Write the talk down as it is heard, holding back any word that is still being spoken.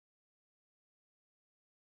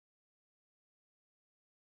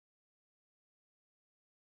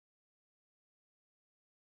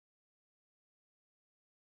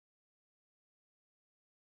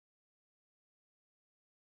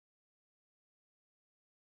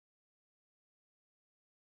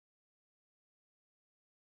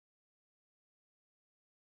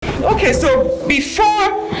Okay, so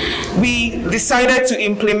before we decided to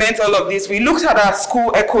implement all of this, we looked at our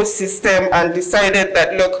school ecosystem and decided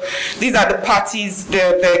that, look, these are the parties,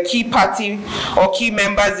 the key party or key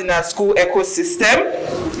members in our school ecosystem,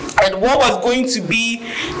 and what was going to be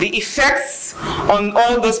the effects on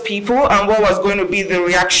all those people and what was going to be the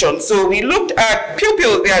reaction. So we looked at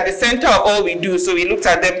pupils. They are the center of all we do, so we looked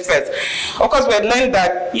at them first. Of course, we had learned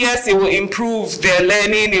that, yes, it will improve their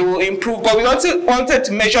learning, it will improve, but we also wanted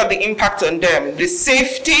to measure the impact on them. The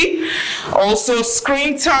safety, also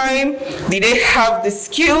screen time. Did they have the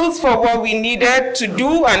skills for what we needed to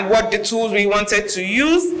do and what the tools we wanted to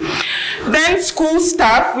use? Then school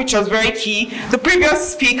staff, which was very key. The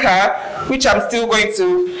previous speaker, which I'm still going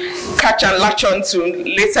to catch and latch on to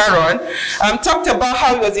later on, talked about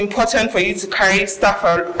how it was important for you to carry staff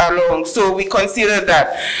along. So we considered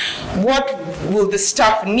that. What will the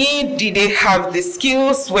staff need? Did they have the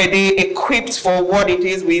skills? Were they equipped for what it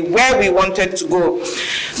is where we wanted to go?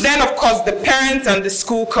 Then, of course, the parents and the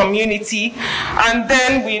school community. And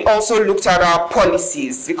then we also looked at our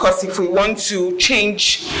policies, because if we want to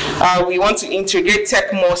change, we want to integrate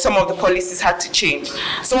tech more, some of the policies had to change.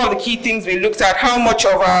 Some of the key things we looked at, how much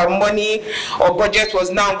of our money or budget was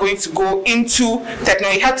now going to go into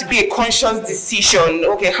technology. It had to be a conscious decision.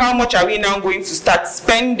 Okay, how much are we now going to start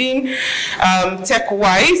spending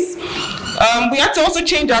tech-wise? We had to also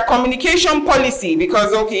change our communication policy,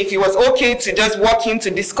 because, okay, if it was okay to just walk in to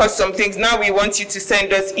discuss some things, now we want you to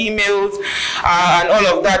send us emails and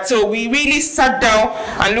all of that. So we really sat down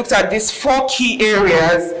and looked at these 4 key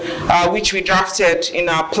areas which we drafted in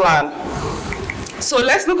our plan. So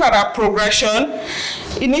let's look at our progression.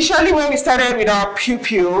 Initially, when we started with our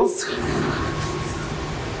pupils,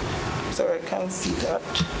 sorry, I can't see that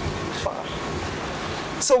far.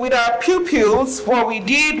 So with our pupils, what we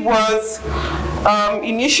did was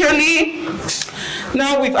initially,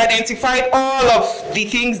 now we've identified all of the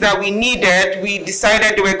things that we needed. We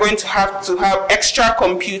decided we were going to have extra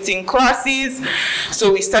computing classes.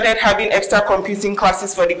 So we started having extra computing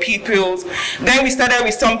classes for the pupils. Then we started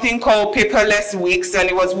with something called paperless weeks, and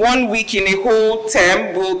it was 1 week in a whole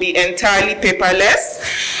term will be entirely paperless.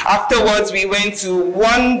 Afterwards, we went to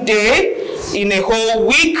 1 day in a whole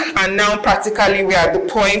week, and now practically we are at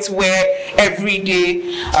the point where every day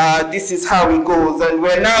this is how it goes. And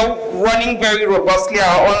we're now running very robustly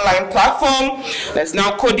our online platform. There's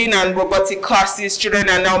now coding and robotic classes. Children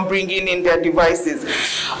are now bringing in their devices.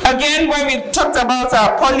 Again, when we talked about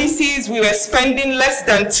our policies, we were spending less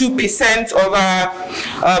than 2% of our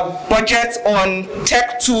budget on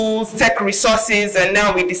tech tools, tech resources, and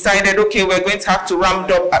now we decided, okay, we're going to have to ramp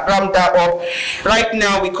that up. Right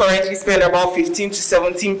now, we currently spend about 15 to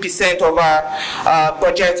 17% of our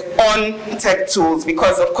budget on tech tools,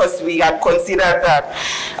 because of course we had considered that.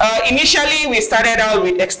 Initially, we started out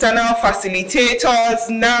with external facilitators.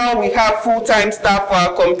 Now we have full-time staff for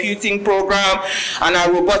our computing program and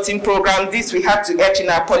our robotic program. This we had to etch in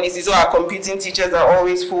our policies, so our computing teachers are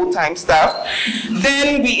always full-time staff.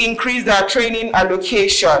 Then we increased our training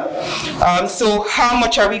allocation. So how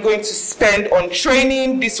much are we going to spend on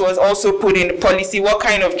training? This was also put in the policy, what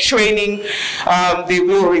kind of training they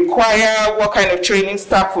will require, what kind of training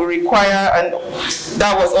staff will require, and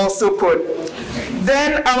that was also put.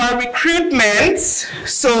 Then our recruitment,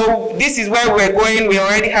 so this is where we're going. We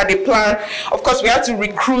already had a plan. Of course, we had to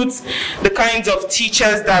recruit the kinds of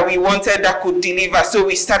teachers that we wanted that could deliver. So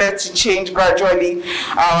we started to change gradually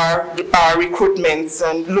our recruitments,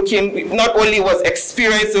 and looking, not only was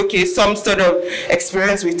experience, okay, some sort of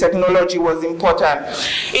experience with technology was important.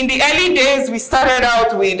 In the early days, we started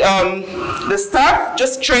out with the staff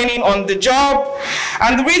just training on the job.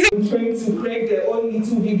 And the reason we're trying to create their own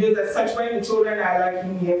little videos as such, when the children are like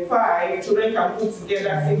in year 5, children can put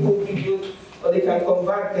together simple videos, or they can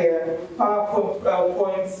convert their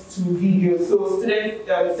PowerPoints to videos. So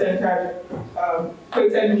student-centered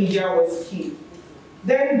created media was key.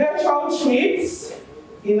 Then virtual trips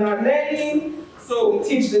in our learning. So we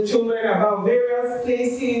teach the children about various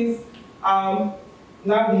places.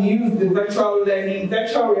 Now we use the virtual learning,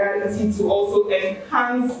 virtual reality to also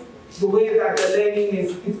enhance the way that the learning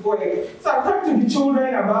is going. So I've talked to the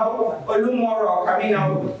children about Olumoro. I mean, I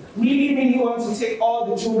really want to take all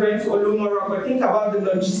the children to Olumoro, but think about the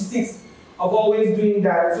logistics of always doing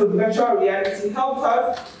that. So the virtual reality helped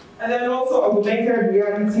us, and then also augmented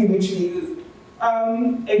reality, which we use.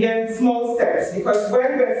 Again, small steps, because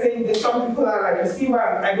when we're saying that, some people are like, you see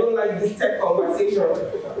why I don't like this tech conversation.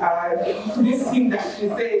 This thing that you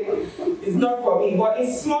say is not for me, but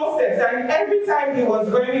it's small steps. And every time it was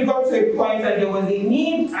when we got to a point and there was a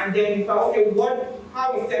need, and then we thought, okay,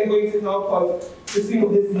 how is tech going to help us to fill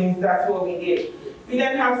this need? That's what we did. We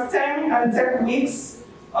then have STEM and tech weeks,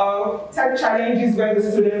 tech challenges where the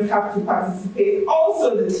students have to participate.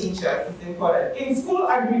 Also the teachers is important. In school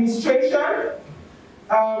administration,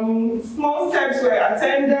 small steps were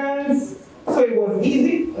attendance, so it was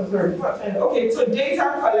easy. It was very important. Okay, so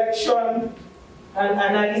data collection and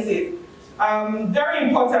analysis. Very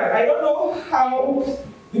important. I don't know how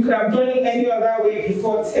we could have done it any other way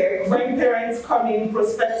before tech. When parents come in,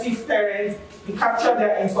 prospective parents, we capture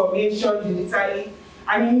their information digitally,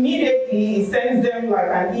 and immediately it sends them like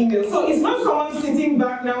an email. So it's not someone sitting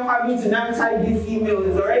back now having to now type this email.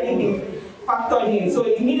 It's already been factored in. So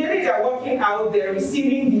immediately they're working out, they're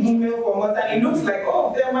receiving the email from us, and it looks like,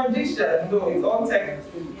 oh, they're magicians. No, it's all tech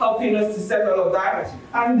helping us to set all of that.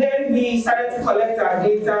 And then we started to collect our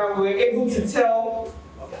data. We were able to tell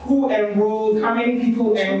who enrolled, how many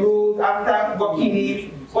people enrolled after working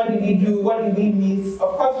in, what did we do, what did we miss.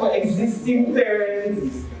 Of course, for existing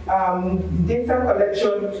parents, data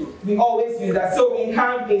collection, we always use that. So we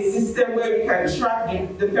have a system where we can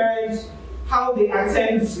track the parents, how they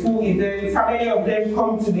attend school events, how many of them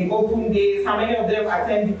come to the open days, how many of them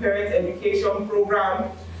attend the parent education program.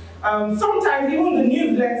 Sometimes even the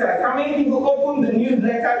newsletters, how many people open the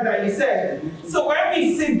newsletters that you send. So when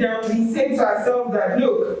we sit down, we say to ourselves that,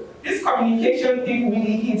 look, this communication thing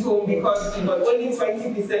really hit home because it was only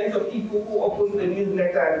 20% of people who opened the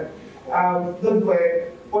newsletter. Those are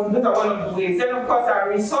one of the ways. Then of course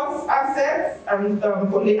our resource assets and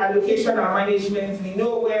for the allocation and management, we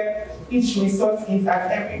know where each resource is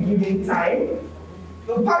at every given time.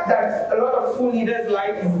 The part that a lot of school leaders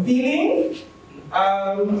like is billing.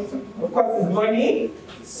 Of course, it's money.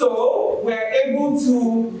 So we're able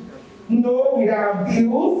to know with our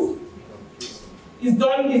bills. It's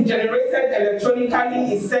generated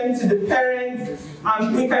electronically, it's sent to the parents,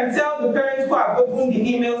 and we can tell the parents who have opened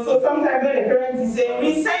the email. So sometimes when the parents is saying,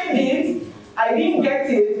 resend it, I didn't get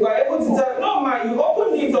it, we're able to tell, no ma, you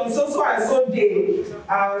opened it on so and so day.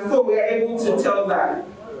 So we're able to tell that.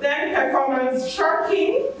 Then performance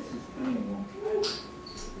tracking.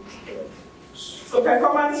 So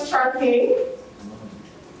performance tracking,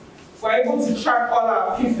 we're able to track all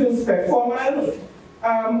our pupils' performance.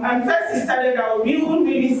 And first we started our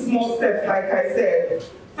really small steps, like I said.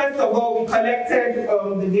 First of all, we collected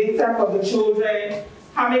the data for the children,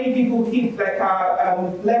 how many people hit like our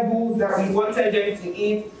levels that we wanted them to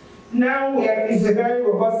hit. Now it's a very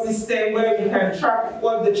robust system where we can track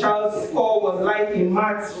what the child's score was like in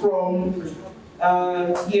maths from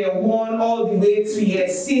year 1 all the way to year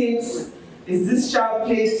 6. Is this child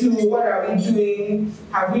play too? What are we doing?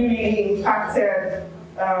 Have we really impacted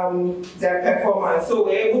their performance? So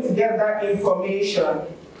we're able to get that information.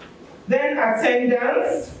 Then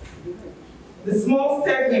attendance. The small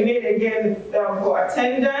step we made again for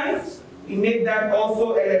attendance, we made that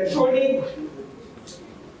also electronic.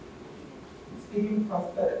 Speaking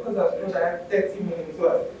faster, because I was doing that 30 minutes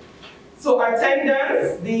well. So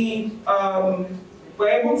attendance, we're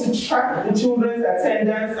able to track the children's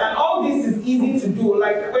attendance, and all this is easy to do.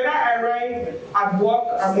 Like when I arrive at work,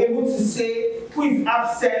 I'm able to say who is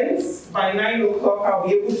absent by 9 o'clock. I'll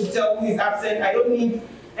be able to tell who is absent. I don't need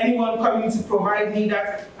anyone coming to provide me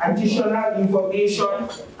that additional information.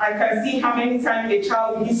 I can see how many times a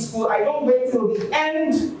child missed school. I don't wait till the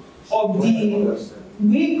end of the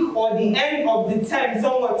week or the end of the term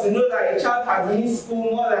someone to know that a child has missed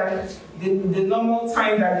school more than the normal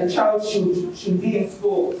time that the child should be in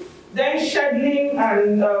school. Then scheduling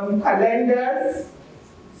and calendars.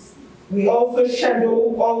 We also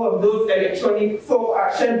schedule all of those electronic. So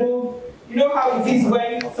our schedule, you know how it is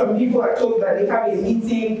when some people are told that they have a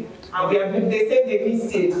meeting and they say they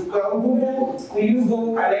missed it. Well, we use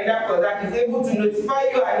Google Calendar for that. It's able to notify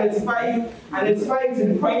you and notify you and notify you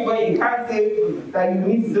to the point where you can't say that you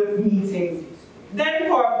missed those meetings. Then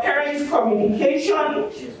for parent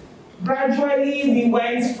communication, gradually we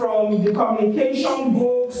went from the communication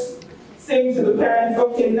books, saying to the parents,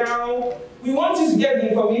 okay, now we want you to get the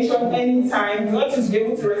information anytime. We want you to be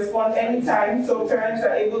able to respond anytime. So parents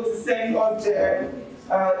are able to send us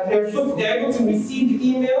they're able to receive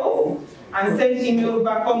emails and send emails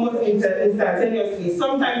back almost instantaneously.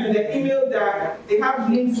 Sometimes in the email they have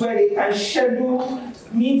links where they can schedule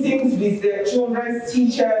meetings with their children's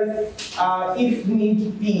teachers if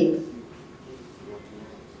need be.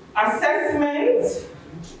 Assessment.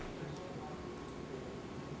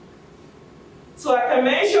 So like I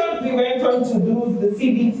mentioned, we went on to do the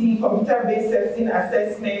CBT, computer-based testing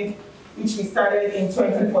assessment, which we started in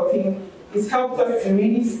 2014. It's helped us to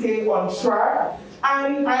really stay on track.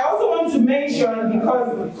 And I also want to mention,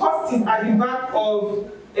 because cost is at the back of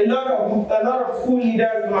a lot of school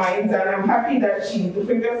leaders' minds, and I'm happy that the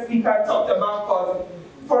previous speaker talked about us.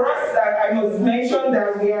 For us, I must mention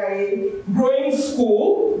that we are a growing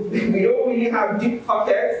school. We don't really have deep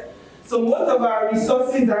pockets. So most of our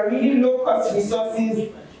resources are really low-cost resources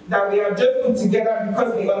that we have just put together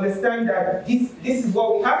because we understand that this is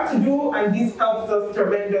what we have to do, and this helps us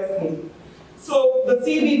tremendously. So the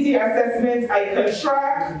CBT assessments I can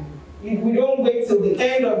track. We don't wait till the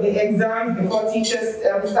end of the exam before teachers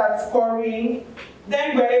start scoring.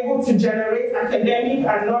 Then we're able to generate academic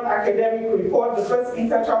and non-academic reports. The first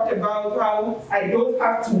speaker talked about how I don't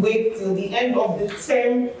have to wait till the end of the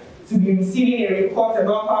term to be receiving a report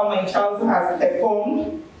about how my child has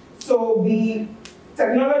performed. So the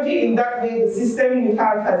technology in that way, the system we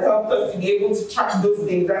have has helped us to be able to track those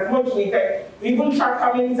things as much as we can. We even track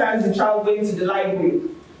how many times the child went to the library.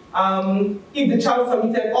 If the child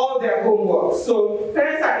submitted all their homework. So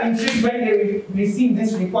parents are intrigued when they receive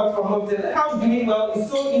this report from us. How doing well is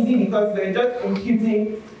so easy because we're just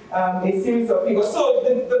imputing a series of figures. So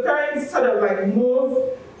the parents sort of like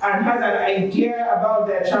knows and has an idea about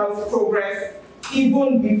their child's progress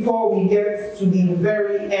even before we get to the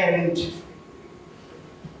very end.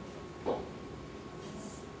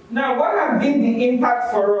 Now, what has been the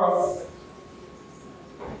impact for us?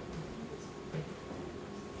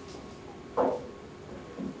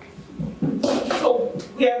 So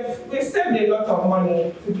we've saved a lot of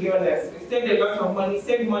money, to be honest. We saved a lot of money,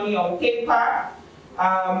 saved money on paper,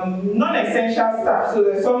 non-essential stuff. So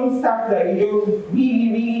there's some stuff that you don't really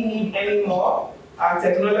need anymore.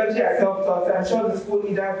 Technology has helped us. I'm sure the school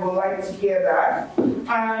leaders would like to hear that.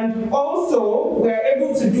 And also, we're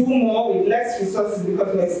able to do more with less resources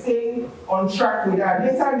because we're staying on track with our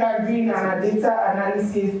data gathering and our data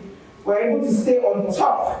analysis. We're able to stay on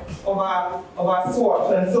top of our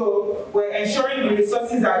SWOT. And so we're ensuring the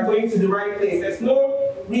resources are going to the right place. There's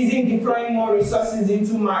no reason deploying more resources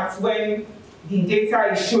into maths when the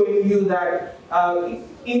data is showing you that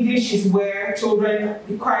English is where children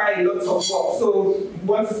require a lot of work. So we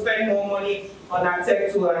want to spend more money on our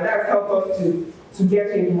tech tool, and that's helped us to get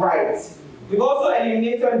it right. We've also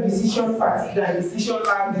eliminated decision fatigue and decision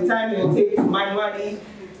lag, the time it will take to manually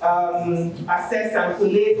assess and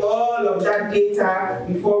collate all of that data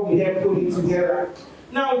before we then put it together.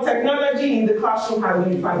 Now, technology in the classroom has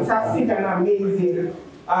been fantastic and amazing.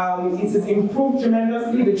 It has improved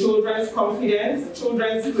tremendously the children's confidence,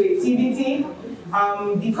 children's creativity,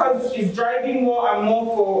 because it's driving more and more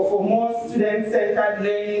for more student-centered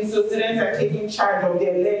learning. So students are taking charge of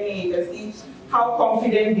their learning. You can see how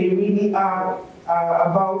confident they really are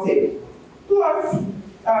about it. Plus,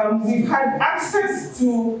 we've had access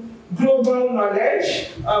to global knowledge.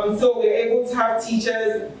 So we're able to have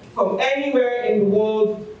teachers from anywhere in the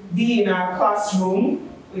world be in our classroom.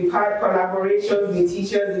 We've had collaborations with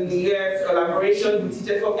teachers in the US, collaborations with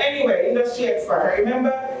teachers from anywhere, industry experts. I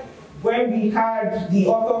remember when we had the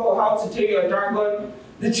author for How to Train Your Dragon,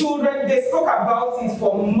 the children, they spoke about it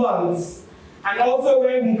for months. And also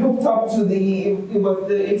when we hooked up to the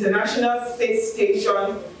International Space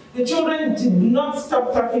Station, the children did not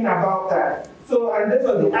stop talking about that. So, and this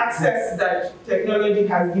was the access that technology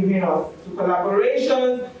has given us to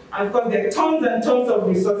collaborations, and of course there are tons and tons of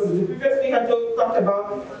resources. The previous speaker talked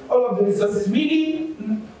about all of the resources, really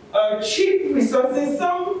cheap resources,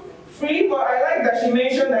 some free, but I like that she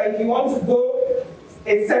mentioned that if you want to go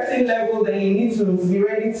a certain level, then you need to be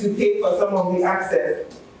ready to pay for some of the access.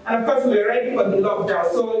 And of course we were ready for the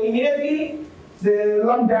lockdown. So immediately the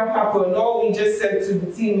lockdown happened, all we just said to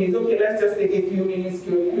the team is, okay, let's just take a few minutes,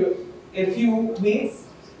 a few weeks,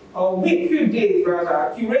 or few days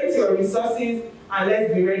rather, curate your resources and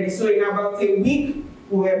let's be ready. So in about a week,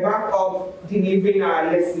 we were back up delivering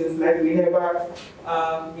our lessons like we never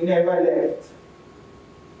left.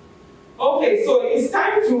 Okay, so it's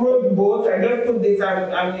time to row the boat. I just put this,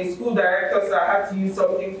 I'm a school director, so I had to use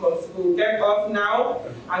something from school. Get off now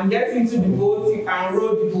and get into the boat and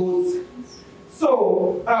row the boat.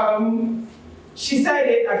 So, she said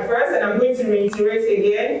it at first, and I'm going to reiterate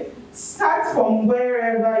again. Start from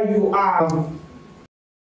wherever you are.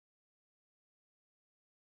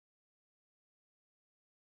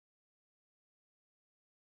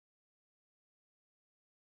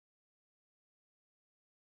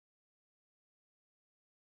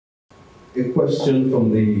 A question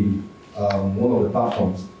from the one of the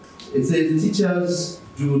platforms. It says teachers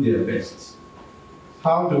do their best.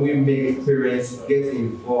 How do we make parents get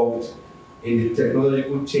involved in the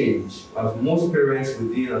technological change, as most parents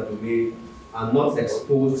within a domain are not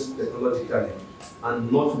exposed technologically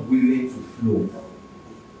and not willing to flow?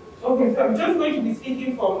 Okay, so I'm just going to be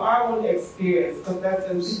speaking from our own experience, because that's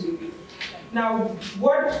a little bit. Now,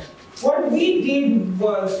 what we did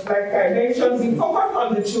was, like I mentioned, we focused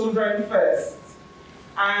on the children first.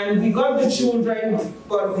 And we got the children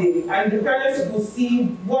buzzing, and the parents could see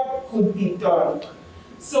what could be done.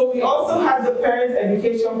 So we also had the parents'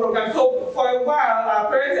 education program. So for a while,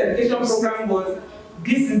 our parents' education program was,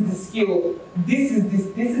 this is the skill. This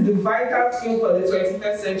is the vital skill for the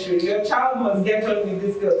 21st century. Your child must get on with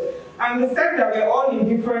this skill. I understand that we're all in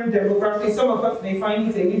different demographics. Some of us may find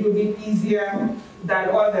it a little bit easier than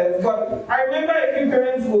others. But I remember a few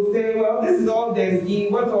parents would say, well, this is all DESG,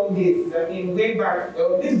 what's all this? I mean, way back,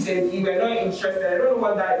 well, this DESG, we're not interested. I don't know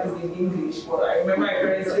what that is in English, but I remember my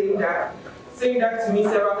parents saying that to me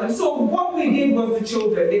several times. So what we did was the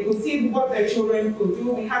children. They could see what their children could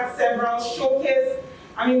do. We had several showcases.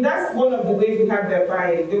 I mean, that's one of the ways we had their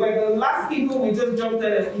buy-in. They were the last people we just jumped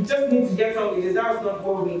in and you just need to get on with it. That's not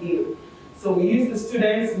what we did. So we used the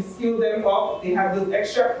students, we skilled them up. They had those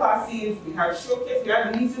extra classes, we had showcase, we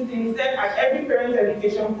had little things. Then at every parent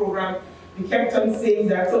education program, we kept on saying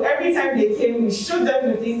that. So every time they came, we showed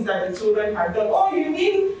them the things that the children had done. Oh, you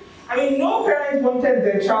mean? I mean, no parent wanted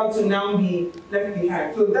their child to now be left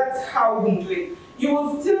behind. So that's how we do it. You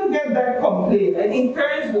will still get that complaint. I think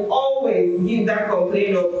parents will always give that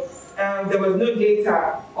complaint of there was no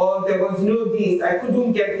data or there was no this, I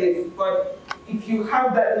couldn't get this. But if you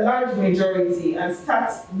have that large majority and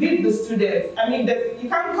start with the students, I mean, you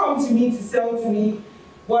can't come to me to sell to me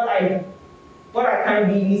what I can't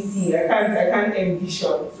really see, I can't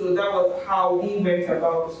envision. So that was how we went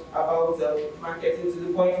about marketing, to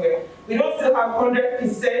the point where we don't still have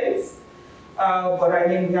 100%, but I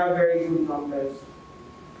mean, we have very good numbers.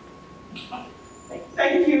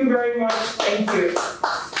 Thank you very much. Thank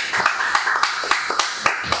you.